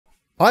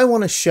I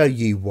want to show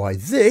you why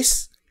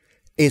this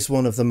is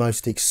one of the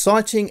most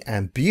exciting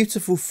and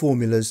beautiful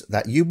formulas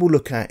that you will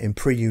look at in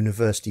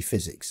pre-university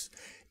physics.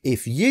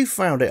 If you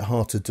found it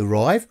hard to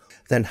derive,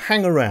 then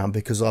hang around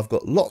because I've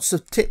got lots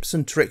of tips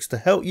and tricks to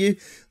help you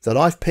that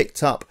I've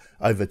picked up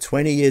over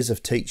 20 years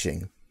of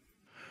teaching.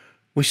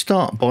 We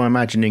start by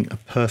imagining a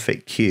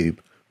perfect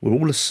cube where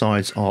all the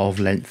sides are of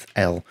length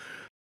L.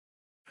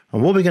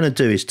 And what we're going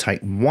to do is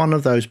take one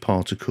of those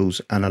particles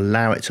and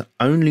allow it to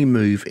only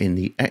move in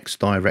the x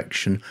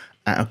direction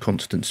at a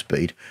constant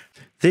speed.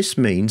 This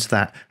means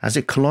that as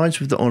it collides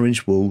with the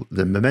orange wall,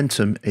 the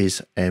momentum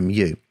is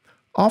mu.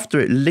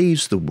 After it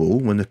leaves the wall,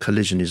 when the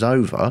collision is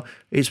over,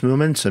 its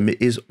momentum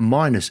is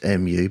minus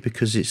mu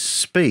because its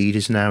speed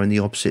is now in the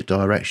opposite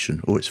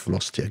direction, or its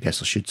velocity, I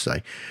guess I should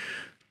say.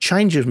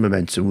 Change of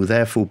momentum will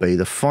therefore be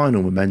the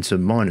final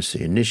momentum minus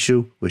the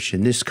initial, which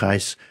in this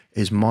case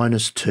is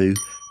minus 2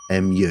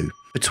 mu.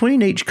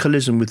 Between each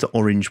collision with the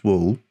orange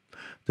wall,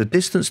 the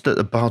distance that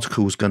the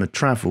particle is going to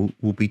travel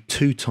will be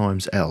 2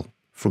 times L,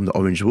 from the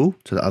orange wall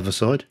to the other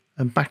side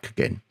and back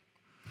again.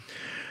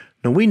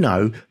 Now we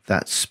know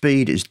that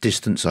speed is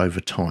distance over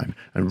time,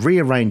 and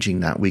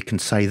rearranging that we can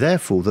say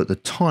therefore that the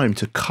time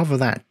to cover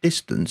that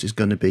distance is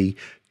going to be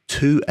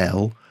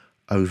 2L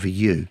over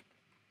u.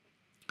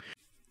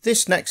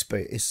 This next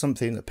bit is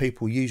something that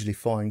people usually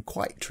find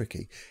quite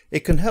tricky.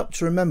 It can help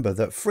to remember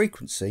that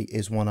frequency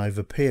is 1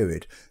 over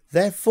period.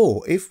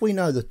 Therefore, if we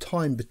know the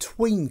time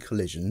between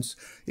collisions,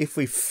 if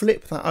we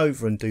flip that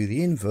over and do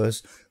the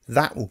inverse,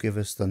 that will give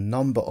us the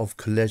number of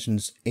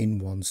collisions in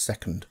 1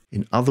 second.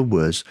 In other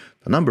words,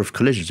 the number of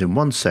collisions in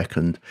 1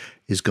 second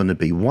is going to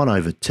be 1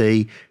 over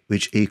t,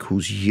 which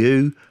equals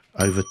u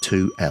over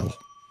 2L.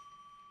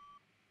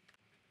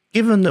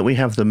 Given that we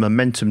have the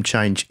momentum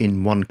change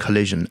in 1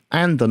 collision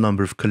and the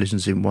number of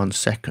collisions in 1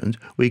 second,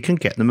 we can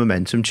get the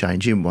momentum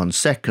change in 1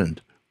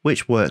 second,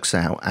 which works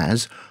out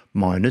as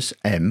minus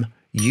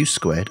mu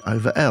squared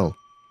over L.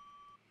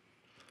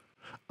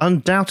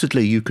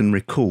 Undoubtedly, you can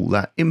recall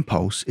that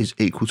impulse is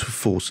equal to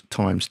force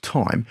times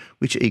time,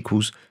 which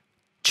equals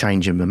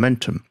change in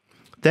momentum.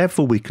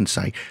 Therefore, we can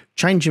say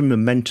change in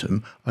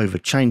momentum over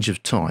change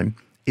of time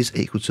is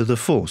equal to the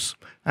force.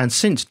 And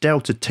since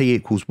delta t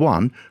equals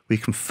 1, we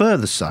can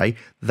further say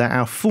that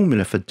our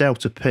formula for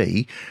delta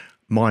p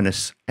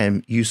minus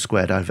mu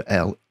squared over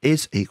L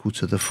is equal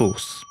to the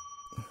force.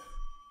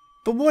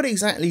 But what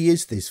exactly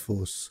is this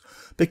force?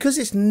 Because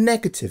it's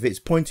negative,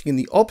 it's pointing in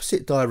the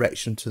opposite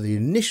direction to the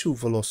initial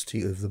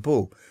velocity of the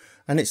ball,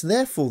 and it's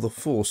therefore the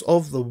force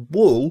of the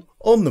wall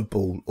on the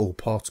ball, or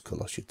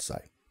particle I should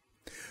say.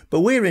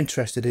 But we're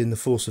interested in the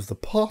force of the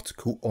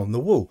particle on the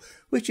wall,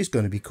 which is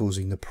going to be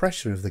causing the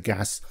pressure of the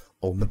gas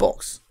on the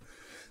box.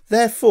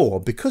 Therefore,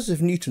 because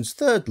of Newton's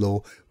third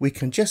law, we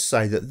can just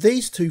say that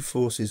these two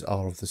forces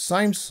are of the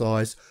same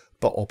size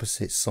but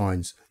opposite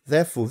signs.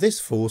 Therefore, this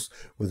force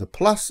with a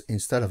plus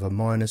instead of a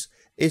minus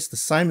is the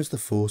same as the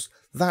force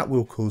that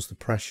will cause the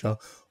pressure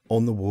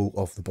on the wall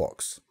of the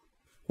box.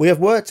 We have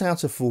worked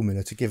out a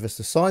formula to give us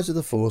the size of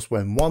the force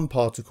when one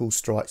particle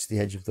strikes the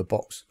edge of the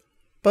box.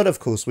 But of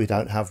course we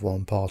don't have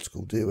one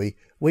particle, do we?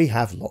 We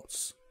have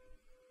lots.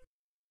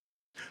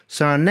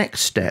 So our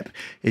next step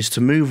is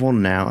to move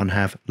on now and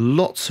have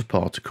lots of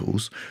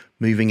particles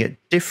moving at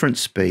different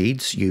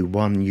speeds,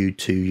 u1,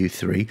 u2,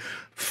 u3,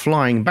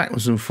 flying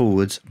backwards and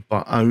forwards,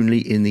 but only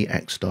in the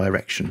x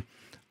direction.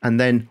 And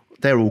then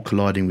they're all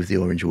colliding with the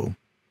orange wall.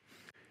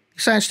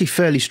 It's actually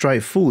fairly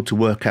straightforward to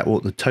work out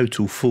what the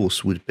total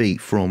force would be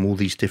from all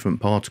these different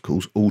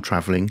particles all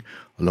travelling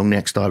along the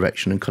x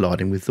direction and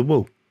colliding with the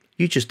wall.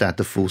 You just add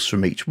the force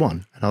from each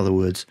one. In other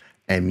words,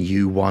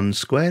 mu1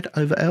 squared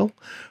over L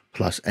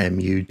plus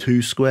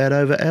mu2 squared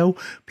over L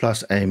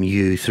plus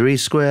mu3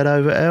 squared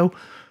over L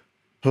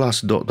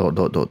plus ...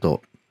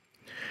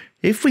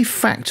 If we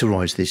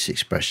factorise this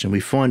expression, we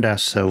find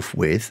ourselves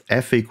with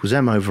F equals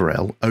m over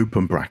L,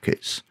 open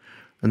brackets,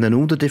 and then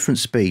all the different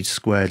speeds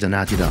squared and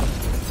added up.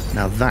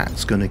 Now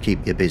that's going to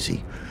keep you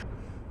busy.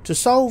 To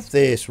solve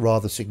this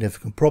rather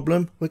significant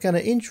problem, we're going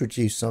to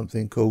introduce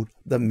something called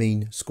the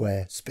mean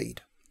square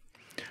speed.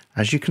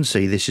 As you can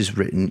see, this is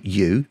written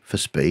u for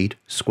speed,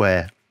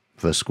 square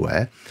for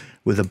square,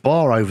 with a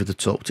bar over the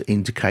top to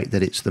indicate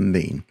that it's the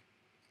mean.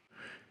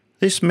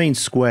 This mean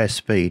square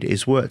speed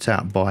is worked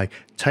out by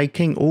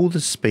taking all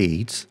the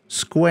speeds,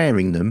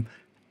 squaring them,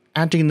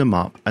 adding them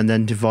up, and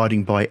then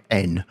dividing by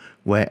n,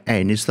 where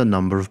n is the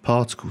number of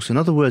particles. In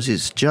other words,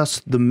 it's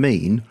just the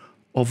mean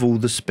of all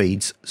the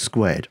speeds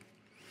squared.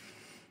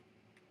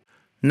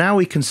 Now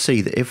we can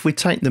see that if we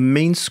take the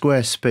mean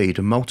square speed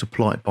and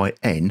multiply it by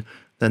n,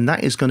 then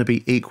that is going to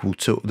be equal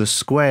to the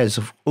squares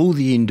of all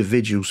the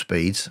individual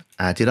speeds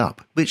added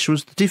up, which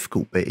was the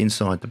difficult bit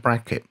inside the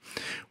bracket.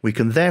 We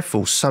can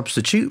therefore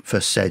substitute for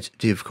said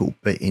difficult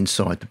bit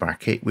inside the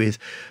bracket with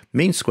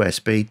mean square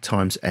speed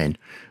times n.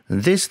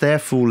 And this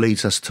therefore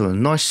leads us to a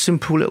nice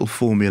simple little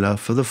formula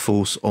for the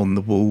force on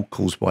the wall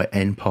caused by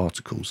n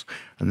particles.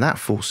 And that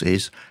force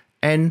is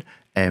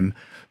nm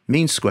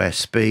mean square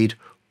speed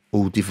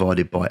all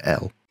divided by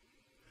L.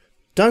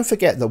 Don't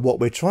forget that what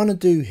we're trying to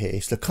do here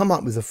is to come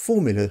up with a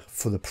formula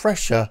for the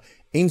pressure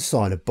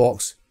inside a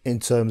box in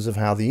terms of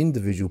how the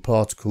individual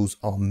particles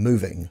are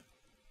moving.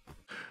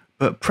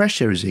 But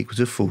pressure is equal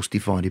to force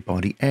divided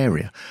by the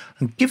area.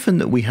 And given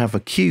that we have a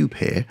cube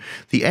here,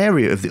 the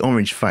area of the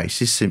orange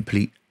face is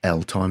simply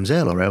L times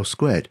L, or L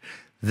squared.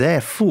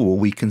 Therefore,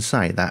 we can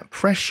say that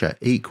pressure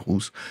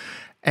equals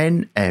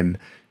Nm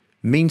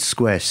mean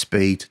square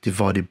speed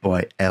divided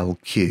by L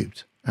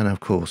cubed. And of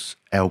course,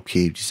 L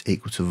cubed is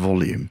equal to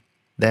volume.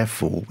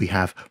 Therefore, we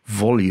have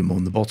volume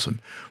on the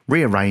bottom.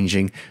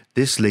 Rearranging,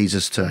 this leads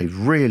us to a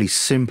really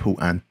simple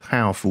and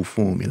powerful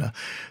formula.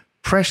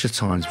 Pressure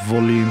times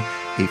volume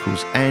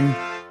equals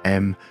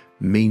Nm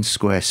mean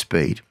square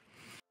speed.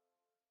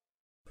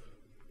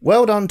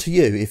 Well done to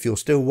you if you're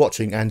still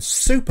watching, and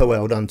super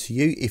well done to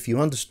you if you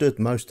understood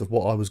most of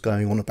what I was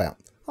going on about.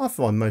 I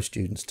find most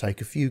students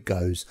take a few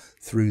goes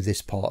through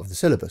this part of the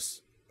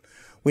syllabus.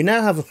 We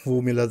now have a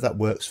formula that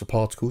works for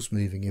particles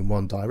moving in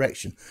one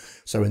direction,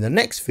 so in the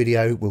next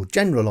video we'll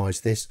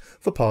generalise this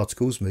for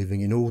particles moving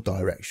in all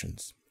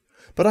directions.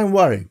 But don't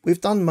worry, we've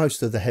done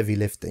most of the heavy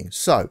lifting,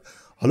 so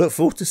I look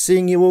forward to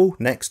seeing you all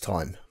next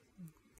time.